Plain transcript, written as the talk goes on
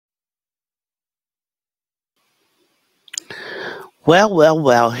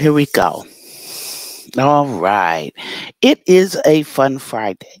Well, here we go. All right. It is a fun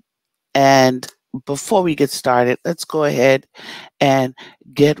Friday. And before we get started, let's go ahead and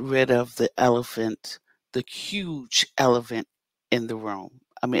get rid of the elephant, the huge elephant in the room.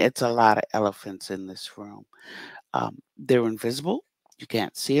 I mean, it's a lot of elephants in this room. They're invisible. You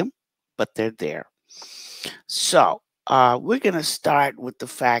can't see them, but they're there. So, we're going to start with the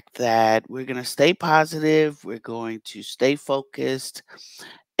fact that we're going to stay positive. We're going to stay focused.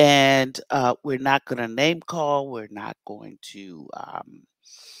 And we're not going to name call. We're not going to,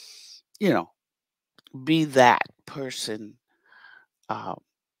 you know, be that person uh,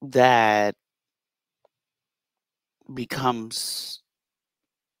 that becomes,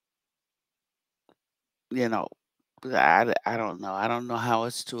 you know, I don't know. I don't know how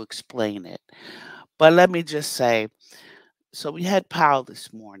else to explain it. But let me just say, so we had Powell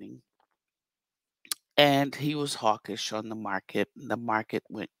this morning, and he was hawkish on the market. The market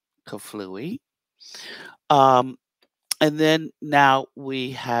went kaflooey. Um, and then now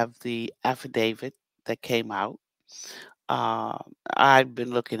we have the affidavit that came out. I've been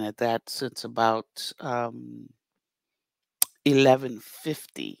looking at that since about 11:50.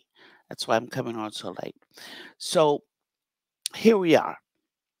 That's why I'm coming on so late. So here we are,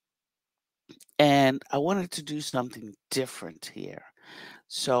 and I wanted to do something different here.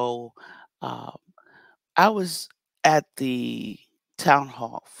 So um, I was at the town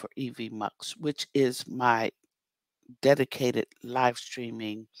hall for Evmux, which is my dedicated live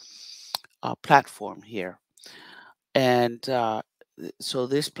streaming platform here. And so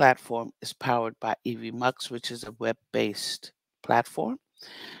this platform is powered by Evmux, which is a web-based platform.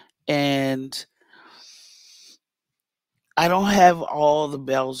 And I don't have all the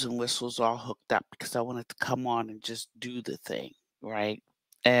bells and whistles all hooked up because I wanted to come on and just do the thing, right?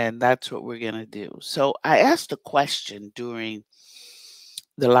 And that's what we're going to do. So I asked a question during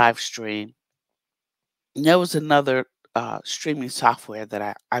the live stream. And there was another streaming software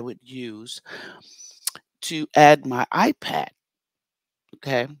that I would use to add my iPad.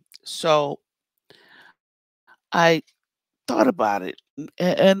 Okay. So I thought about it,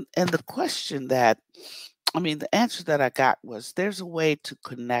 and the question that I mean, the answer that I got was there's a way to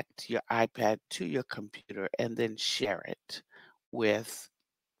connect your iPad to your computer and then share it with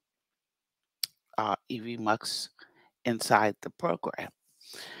EVMux inside the program.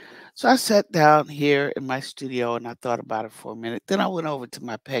 So I sat down here in my studio and I thought about it for a minute. Then I went over to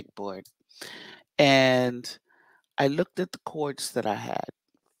my pegboard and I looked at the chords that I had.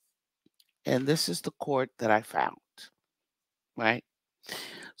 And this is the chord that I found, right?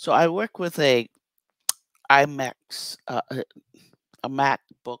 So I work with a IMAX, a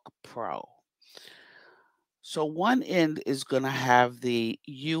MacBook Pro. So one end is going to have the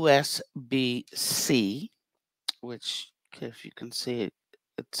USB-C, which if you can see it,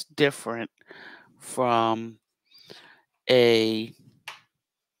 it's different from a,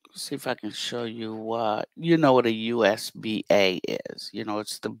 see if I can show you what, you know what a USB-A is. You know,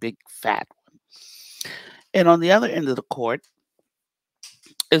 it's the big fat one. And on the other end of the cord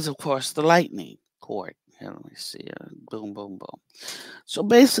is, of course, the lightning cord. Here, let me see. Boom, boom, boom. So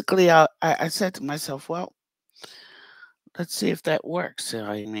basically, I said to myself, well, let's see if that works. So,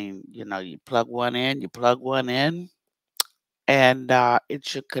 I mean, you know, you plug one in, and it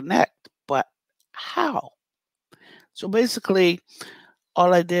should connect. But how? So basically,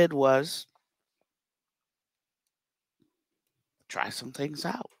 all I did was try some things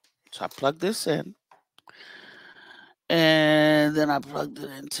out. So I plugged this in, and then I plugged it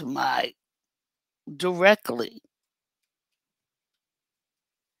into my directly.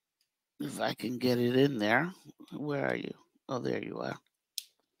 If I can get it in there. Where are you? Oh, there you are.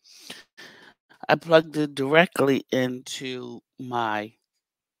 I plugged it directly into my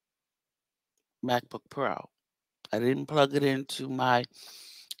MacBook Pro. I didn't plug it into my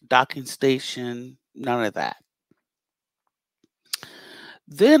docking station, none of that.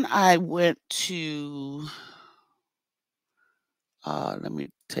 Then I went to, let me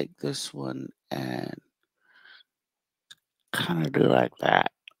take this one and kind of do like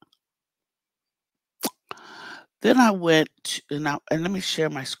that. Then I went to, and let me share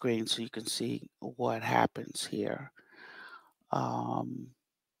my screen so you can see what happens here. Um,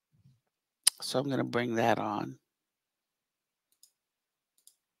 so I'm going to bring that on.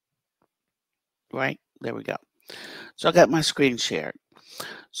 Right, there we go. So I got my screen shared.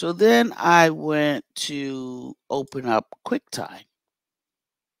 So then I went to open up QuickTime.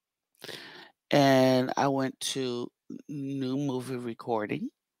 And I went to new movie recording.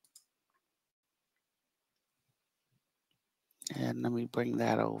 And let me bring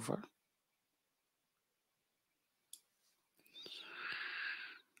that over.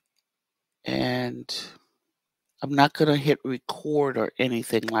 And I'm not going to hit record or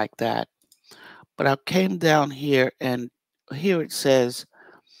anything like that. But I came down here and here it says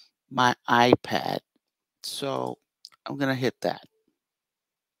my iPad. So I'm going to hit that.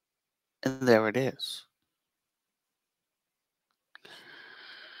 And there it is.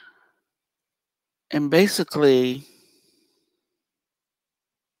 And basically,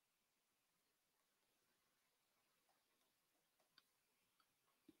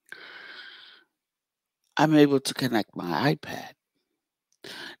 I'm able to connect my iPad.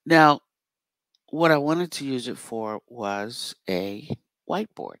 Now, what I wanted to use it for was a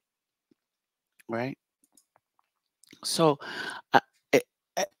whiteboard, right? So, uh, it,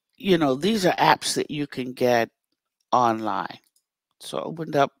 uh, these are apps that you can get online. So I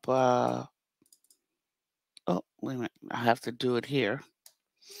opened up, oh, wait a minute, I have to do it here.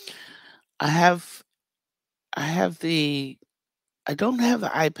 I have, I have I don't have the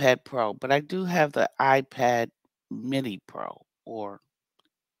iPad Pro, but I do have the iPad Mini Pro or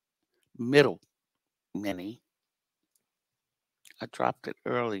Middle Mini. I dropped it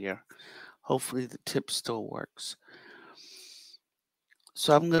earlier. Hopefully the tip still works.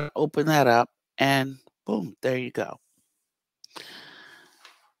 So I'm going to open that up and boom, there you go.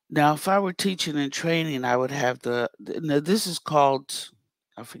 Now, if I were teaching and training, I would have now this is called,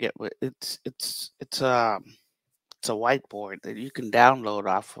 I forget what it's a whiteboard that you can download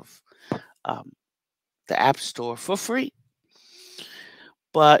off of the App Store for free.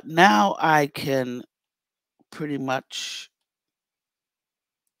 But now I can pretty much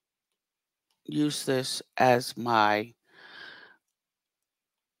use this as my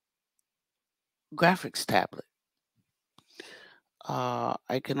graphics tablet.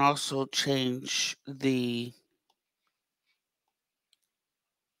 I can also change the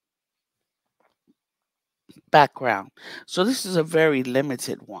background. So this is a very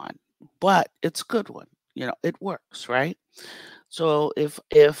limited one, but it's a good one. It works, right? So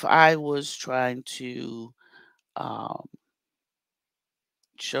if I was trying to um,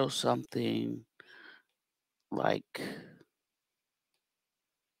 show something like,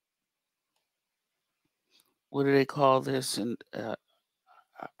 what do they call this? And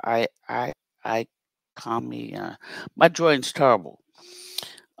I I call me my drawing's terrible.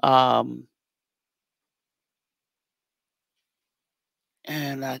 Um,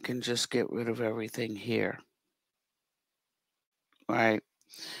 and I can just get rid of everything here, right?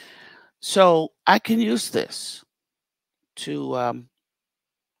 So I can use this to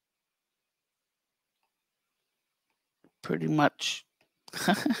pretty much.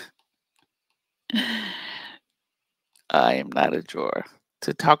 I am not a drawer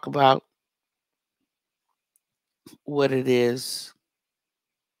to talk about what it is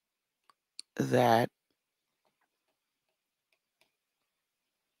that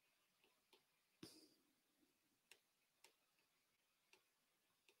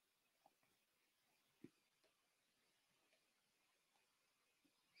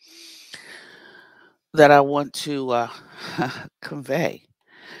I want to convey.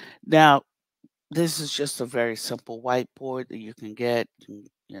 Now, this is just a very simple whiteboard that you can get.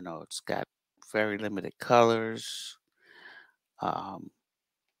 It's got very limited colors. Um,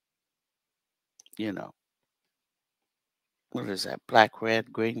 you know, what is that? Black,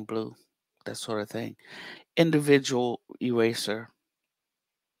 red, green, blue, that sort of thing. Individual eraser.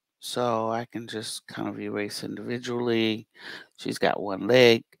 So I can just kind of erase individually. She's got one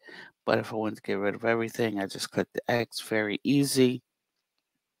leg, but if I want to get rid of everything, I just click the X. Very easy.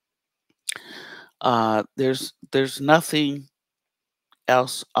 There's nothing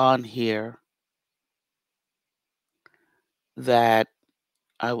else on here that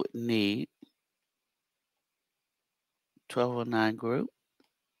I would need. 1209 group,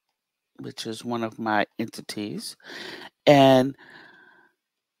 which is one of my entities, and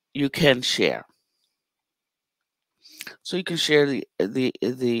you can share. So you can share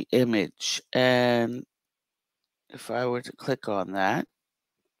the image, and if I were to click on that,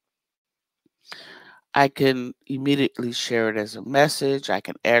 I can immediately share it as a message. I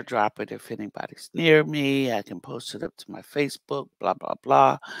can airdrop it if anybody's near me. I can post it up to my Facebook, blah, blah,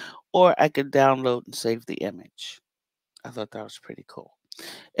 blah. Or I can download and save the image. I thought that was pretty cool.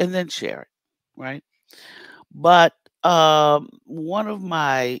 And then share it, right? But one of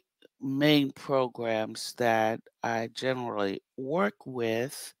my main programs that I generally work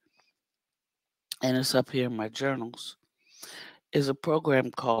with, and it's up here in my journals, is a program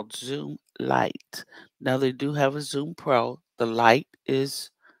called Zoom Lite. Now, they do have a Zoom Pro. The Lite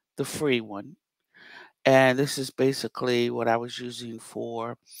is the free one. And this is basically what I was using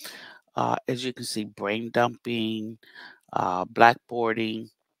for, as you can see, brain dumping,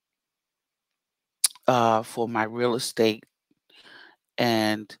 blackboarding, for my real estate,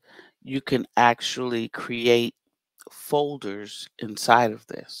 and you can actually create folders inside of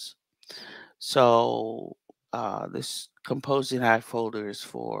this. So this composing eye folder is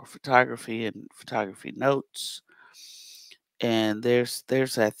for photography and photography notes. And there's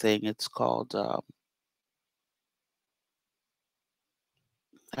that thing. It's called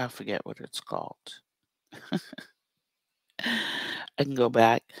I forget what it's called. I can go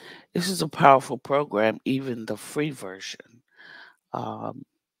back. This is a powerful program, even the free version. Um,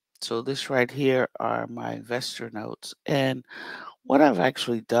 so this right here are my investor notes, and what I've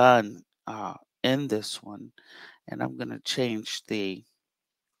actually done in this one, and I'm going to change the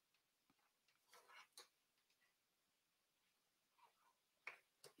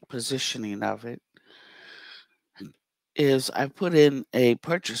positioning of it, is I put in a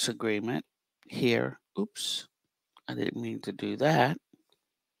purchase agreement here. Oops, I didn't mean to do that.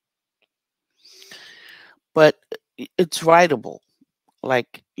 But it's writable.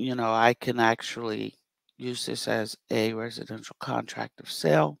 Like, I can actually use this as a residential contract of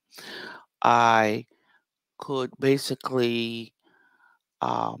sale. I could basically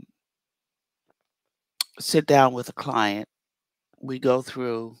um, sit down with a client. We can go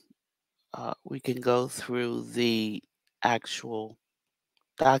through the actual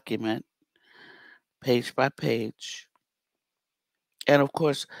document page by page. And of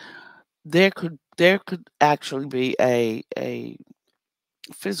course, there could actually be a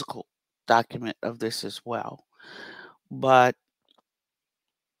physical document of this as well. But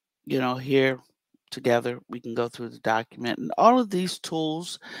here together we can go through the document, and all of these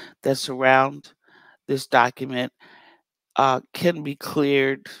tools that surround this document can be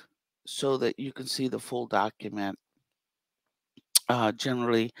cleared so that you can see the full document.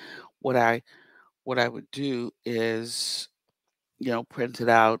 Generally, what I would do is print it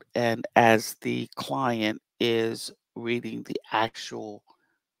out, and as the client is reading the actual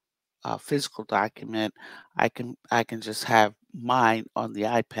physical document, I can just have mine on the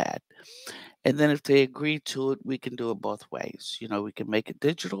iPad. And then if they agree to it, we can do it both ways. We can make it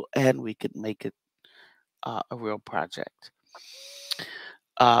digital and we can make it a real project,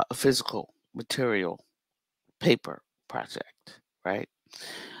 a physical material paper project, right?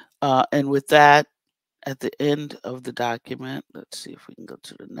 And with that, at the end of the document, let's see if we can go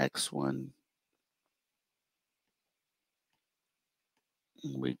to the next one.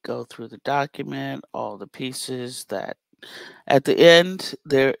 We go through the document, all the pieces that at the end,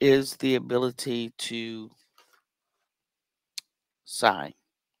 there is the ability to sign.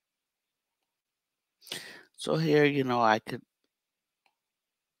 So here, I could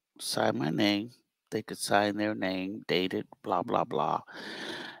sign my name. They could sign their name, dated, blah, blah, blah.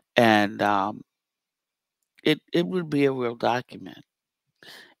 And it would be a real document.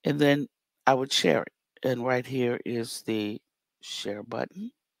 And then I would share it. And right here is the share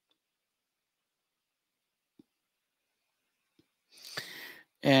button.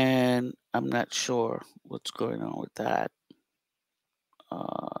 And I'm not sure what's going on with that.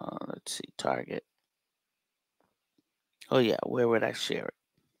 Let's see, target. Oh, yeah, where would I share it?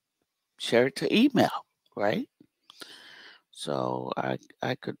 Share it to email, right? So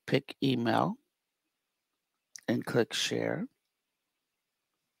I could pick email and click share.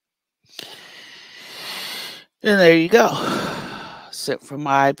 And there you go. Sent from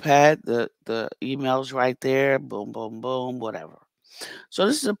my iPad. The email's right there. Boom, boom, boom, whatever. So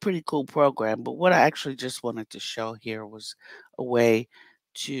this is a pretty cool program. But what I actually just wanted to show here was a way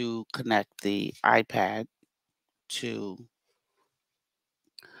to connect the iPad to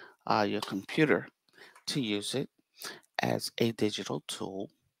your computer to use it as a digital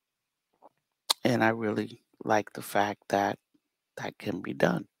tool. And I really like the fact that that can be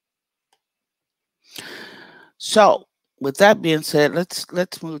done. So, with that being said,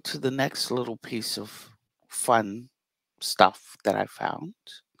 let's move to the next little piece of fun stuff that I found.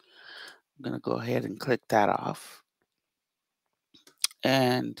 I'm going to go ahead and click that off.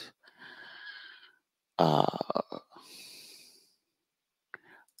 And uh,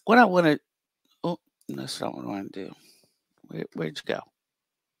 what I want to, oh, that's not what I want to do. Where'd you go?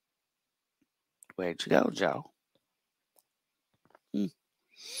 Where'd you go, Joe? Hmm.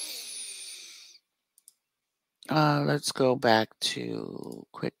 Let's go back to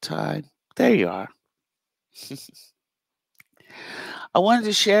QuickTime. There you are. I wanted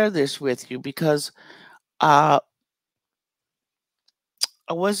to share this with you because I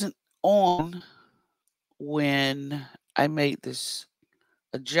wasn't on when I made this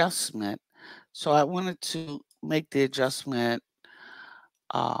adjustment. So I wanted to make the adjustment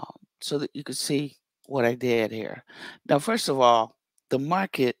uh, so that you could see what I did here. Now, first of all, the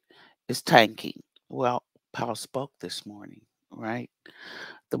market is tanking. Well, Powell spoke this morning, right?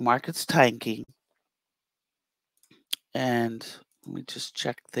 The market's tanking, and let me just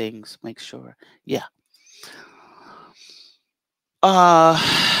check things, make sure. Yeah.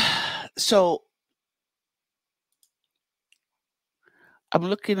 So I'm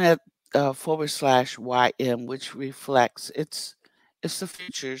looking at /YM, which reflects it's the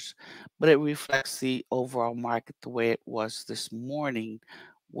futures, but it reflects the overall market the way it was this morning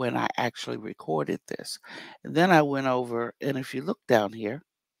when I actually recorded this. And then I went over, and if you look down here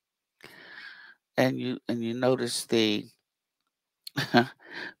and you notice the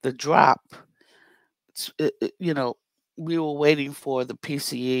the drop, we were waiting for the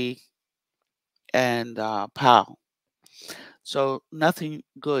PCE and Powell. So nothing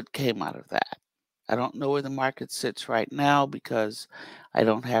good came out of that. I don't know where the market sits right now because I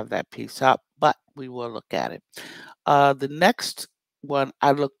don't have that piece up, but we will look at it. The next one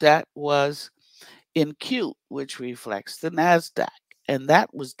I looked at was in Q, which reflects the NASDAQ, and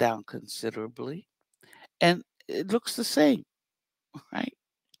that was down considerably. And it looks the same, right?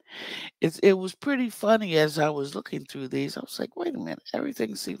 It was pretty funny as I was looking through these. I was like, wait a minute,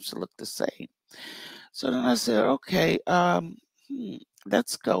 everything seems to look the same. So then I said, okay,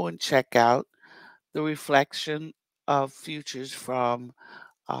 let's go and check out the reflection of futures from,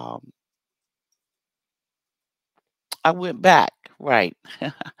 um, I went back, right.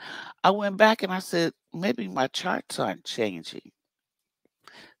 I went back and I said, maybe my charts aren't changing.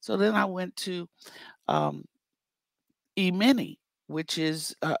 So then I went to um, E-mini, which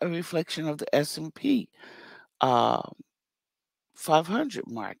is a reflection of the S&P 500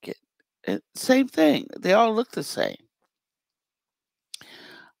 market. Same thing. They all look the same.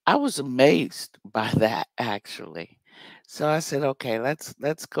 I was amazed by that actually. So I said, okay, let's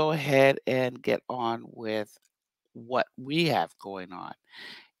go ahead and get on with what we have going on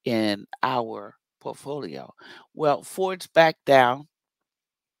in our portfolio. Well, Ford's back down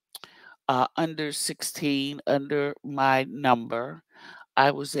under 16, under my number.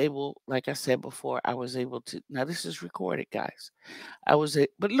 I was able, like I said before, I was able to. Now this is recorded, guys.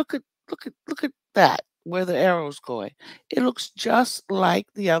 But look at that, where the arrow's going. It looks just like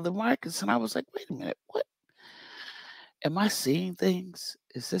the other markets, and I was like, wait a minute, what? Am I seeing things?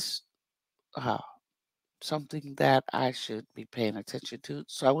 Is this uh, something that I should be paying attention to?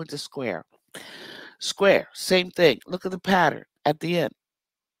 So I went to Square. Square, same thing. Look at the pattern at the end.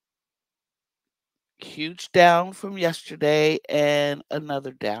 Huge down from yesterday and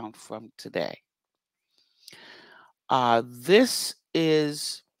another down from today. This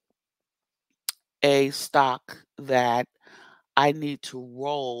is a stock that I need to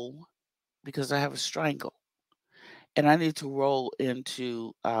roll because I have a strangle, and I need to roll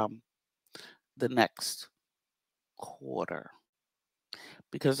into the next quarter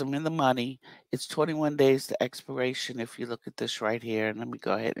because I'm in the money. It's 21 days to expiration. If you look at this right here, and let me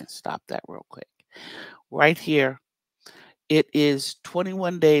go ahead and stop that real quick. Right here, it is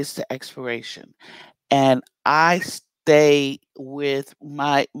 21 days to expiration, and I stay with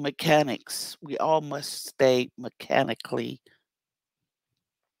my mechanics. We all must stay mechanically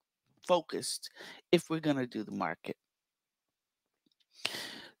focused if we're going to do the market.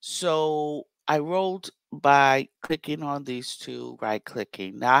 So I rolled by clicking on these two, right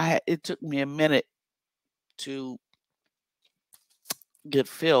clicking. Now it took me a minute to get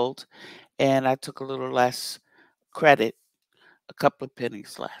filled, and I took a little less credit, a couple of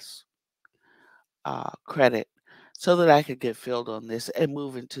pennies less credit, so that I could get filled on this and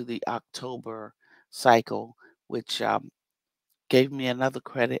move into the October cycle, which gave me another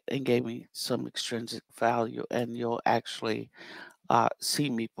credit and gave me some extrinsic value. And you'll actually see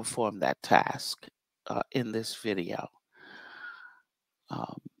me perform that task in this video.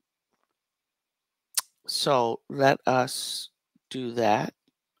 Um, so let us do that.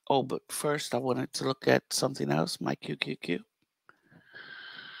 Oh, but first I wanted to look at something else, my QQQ.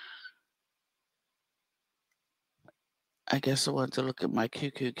 I guess I want to look at my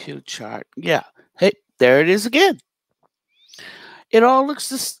QQQ chart. Yeah. Hey, there it is again. It all looks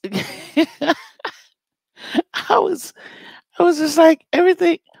this. I was just like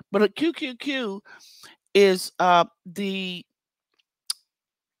everything, but a QQQ is the.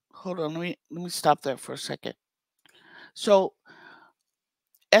 Hold on, let me stop there for a second. So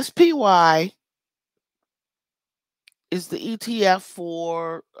SPY is the ETF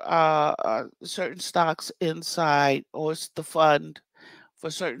for certain stocks inside, or it's the fund for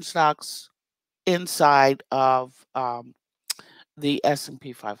certain stocks inside of the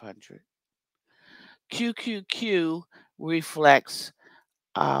S&P 500. QQQ reflects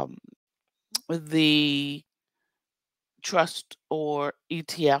the trust or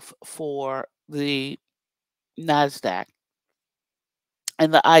ETF for the NASDAQ.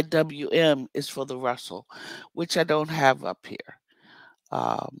 And the IWM is for the Russell, which I don't have up here.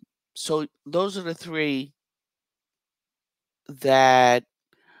 So those are the three that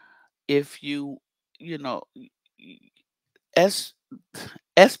if you know, S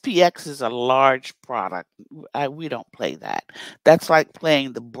SPX is a large product. We don't play that. That's like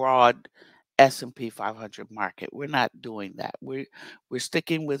playing the broad S&P 500 market. We're not doing that. We're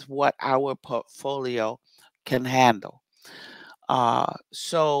sticking with what our portfolio can handle.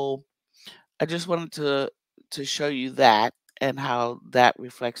 So I just wanted to show you that and how that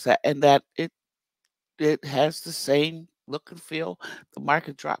reflects that, and that it has the same look and feel. The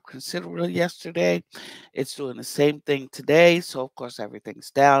market dropped considerably yesterday. It's doing the same thing today. So of course everything's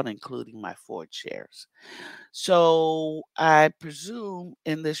down, including my Ford shares. So I presume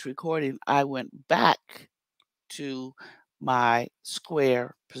in this recording I went back to my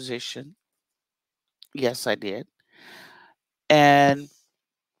square position. Yes, I did. And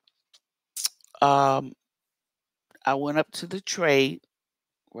I went up to the trade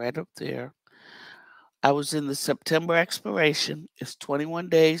right up there. I was in the September expiration. It's 21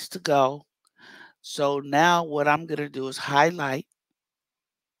 days to go. So now what I'm going to do is highlight.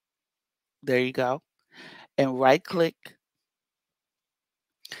 There you go. And right click.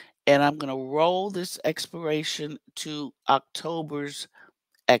 And I'm going to roll this expiration to October's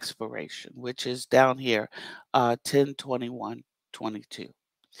expiration, which is down here, 10/21/22,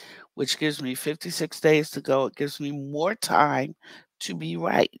 which gives me 56 days to go. It gives me more time to be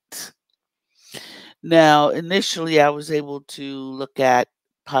right. Now, initially, I was able to look at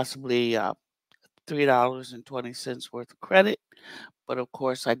possibly $3.20 worth of credit, but of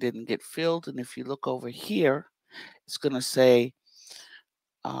course, I didn't get filled. And if you look over here, it's going to say,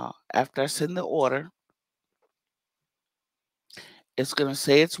 after I send the order, it's going to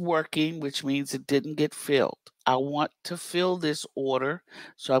say it's working, which means it didn't get filled. I want to fill this order,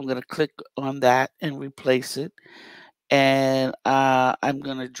 so I'm going to click on that and replace it. And I'm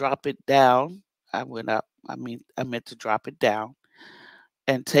going to drop it down. I went up. I meant to drop it down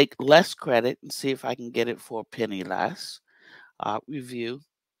and take less credit and see if I can get it for a penny less. Review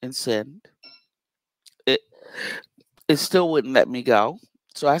and send. It still wouldn't let me go.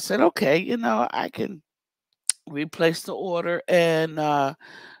 So I said, okay, I can replace the order and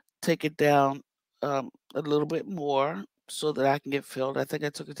take it down a little bit more so that I can get filled. I think I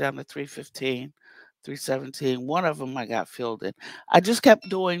took it down to 315, 317. One of them I got filled in. I just kept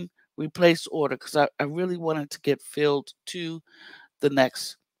doing replace order because I really wanted to get filled to the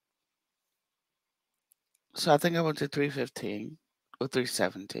next. So I think I went to 315 or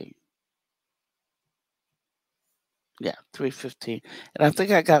 317. Yeah, 315. And I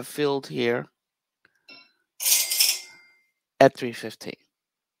think I got filled here at 315.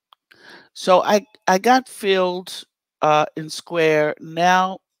 So I got filled in Square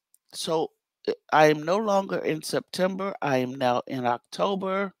now. So I am no longer in September. I am now in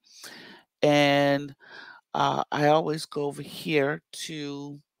October. And I always go over here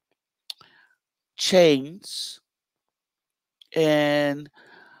to chains. And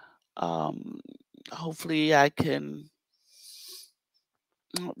hopefully I can.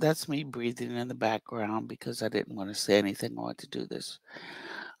 That's me breathing in the background because I didn't want to say anything. I wanted to do this.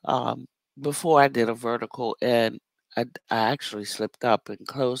 Before I did a vertical, and I actually slipped up and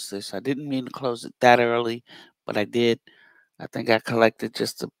closed this. I didn't mean to close it that early, but I did. I think I collected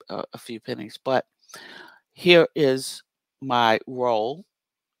just a few pennies. But here is my roll.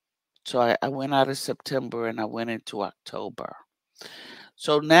 So I went out of September and I went into October.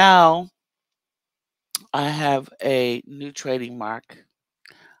 So now I have a new trading mark.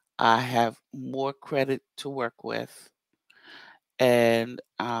 I have more credit to work with. And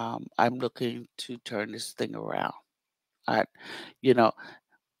I'm looking to turn this thing around. I, you know,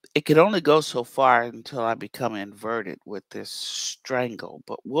 it can only go so far until I become inverted with this strangle,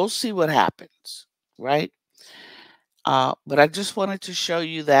 but we'll see what happens, right? But I just wanted to show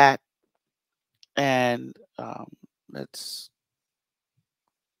you that, and let's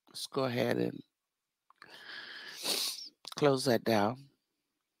go ahead and close that down.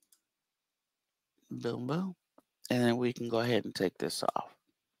 Boom, boom, and then we can go ahead and take this off.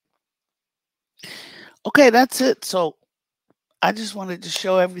 Okay, that's it. So I just wanted to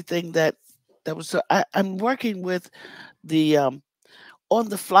show everything that was. I'm working with the on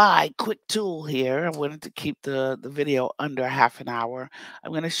the fly quick tool here. I wanted to keep the video under half an hour.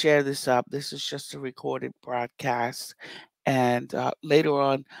 I'm going to share this up. This is just a recorded broadcast. And later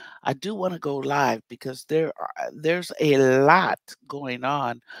on, I do want to go live because there's a lot going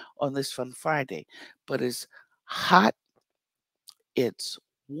on this Fun Friday. But it's hot, it's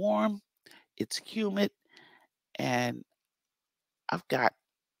warm, It's humid, and I've got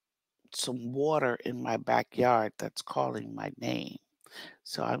some water in my backyard that's calling my name.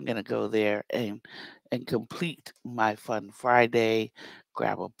 So I'm gonna go there and complete my Fun Friday,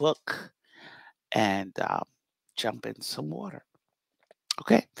 grab a book, and jump in some water.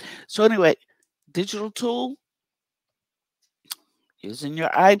 Okay. So anyway, digital tool, using your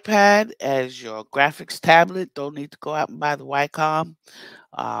iPad as your graphics tablet. Don't need to go out and buy the Wacom.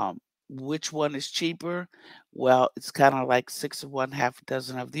 Um, which one is cheaper? Well, it's kind of like six of one, half a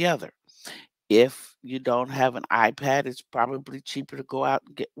dozen of the other. If you don't have an iPad, it's probably cheaper to go out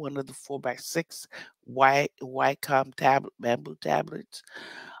and get one of the 4x6 Wacom tablet, bamboo tablets.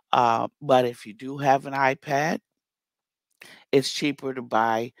 But if you do have an iPad, it's cheaper to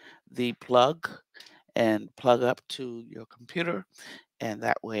buy the plug and plug up to your computer, and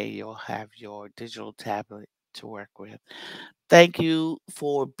that way you'll have your digital tablet to work with. Thank you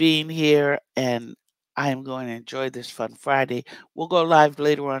for being here, and I am going to enjoy this Fun Friday. We'll go live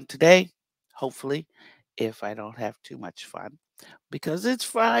later on today, hopefully, if I don't have too much fun, because it's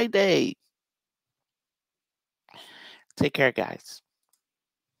Friday. Take care, guys.